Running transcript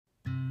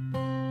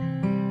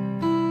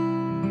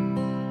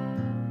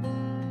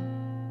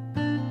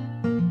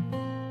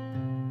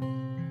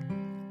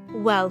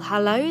Well,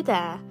 hello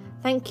there.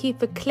 Thank you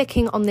for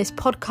clicking on this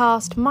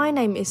podcast. My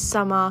name is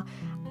Summer,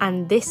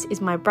 and this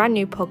is my brand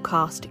new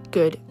podcast,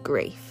 Good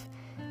Grief.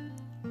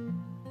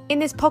 In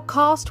this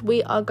podcast,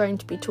 we are going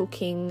to be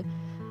talking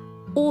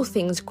all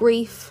things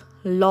grief,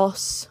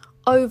 loss,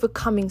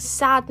 overcoming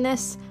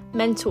sadness,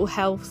 mental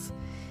health,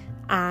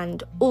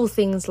 and all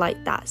things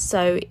like that.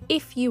 So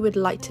if you would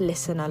like to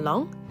listen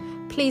along,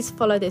 please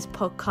follow this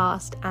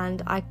podcast,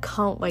 and I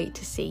can't wait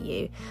to see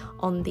you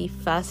on the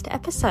first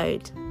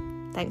episode.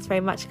 Thanks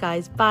very much,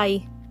 guys.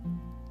 Bye.